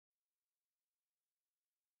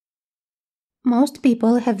Most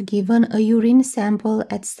people have given a urine sample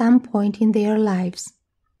at some point in their lives.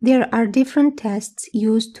 There are different tests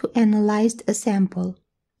used to analyze a sample.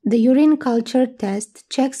 The urine culture test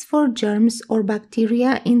checks for germs or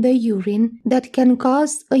bacteria in the urine that can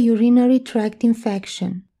cause a urinary tract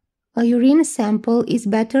infection. A urine sample is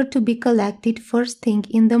better to be collected first thing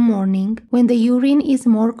in the morning when the urine is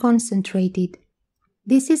more concentrated.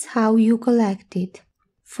 This is how you collect it.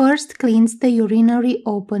 First cleanse the urinary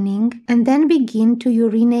opening and then begin to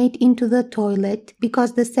urinate into the toilet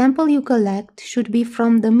because the sample you collect should be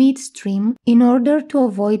from the midstream in order to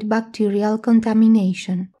avoid bacterial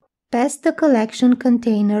contamination. Pass the collection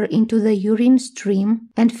container into the urine stream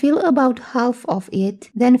and fill about half of it,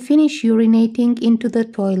 then finish urinating into the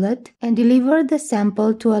toilet and deliver the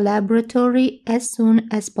sample to a laboratory as soon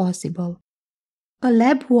as possible. A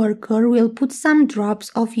lab worker will put some drops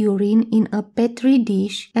of urine in a Petri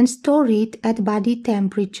dish and store it at body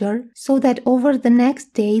temperature so that over the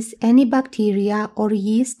next days any bacteria or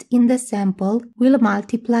yeast in the sample will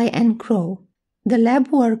multiply and grow. The lab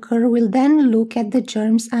worker will then look at the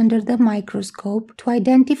germs under the microscope to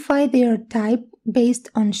identify their type based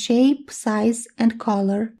on shape, size, and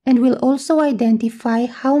color, and will also identify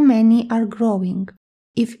how many are growing.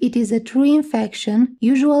 If it is a true infection,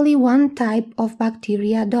 usually one type of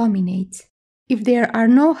bacteria dominates. If there are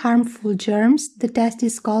no harmful germs, the test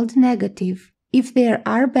is called negative. If there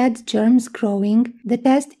are bad germs growing, the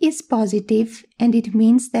test is positive and it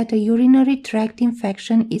means that a urinary tract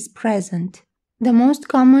infection is present. The most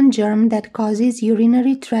common germ that causes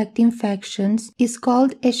urinary tract infections is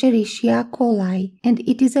called Escherichia coli, and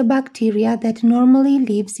it is a bacteria that normally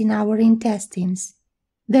lives in our intestines.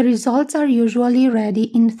 The results are usually ready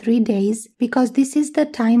in 3 days because this is the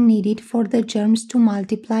time needed for the germs to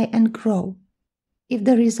multiply and grow. If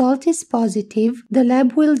the result is positive, the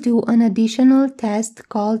lab will do an additional test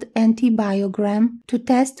called antibiogram to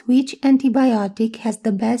test which antibiotic has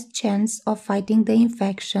the best chance of fighting the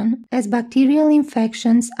infection, as bacterial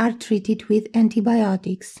infections are treated with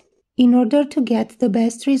antibiotics. In order to get the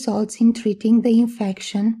best results in treating the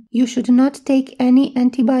infection, you should not take any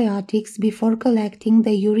antibiotics before collecting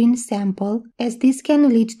the urine sample, as this can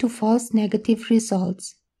lead to false negative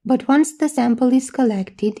results. But once the sample is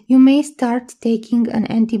collected, you may start taking an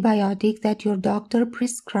antibiotic that your doctor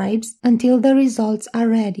prescribes until the results are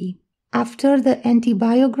ready. After the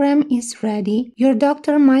antibiogram is ready, your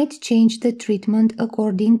doctor might change the treatment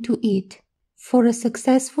according to it. For a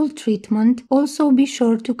successful treatment, also be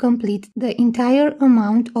sure to complete the entire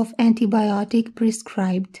amount of antibiotic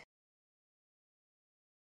prescribed.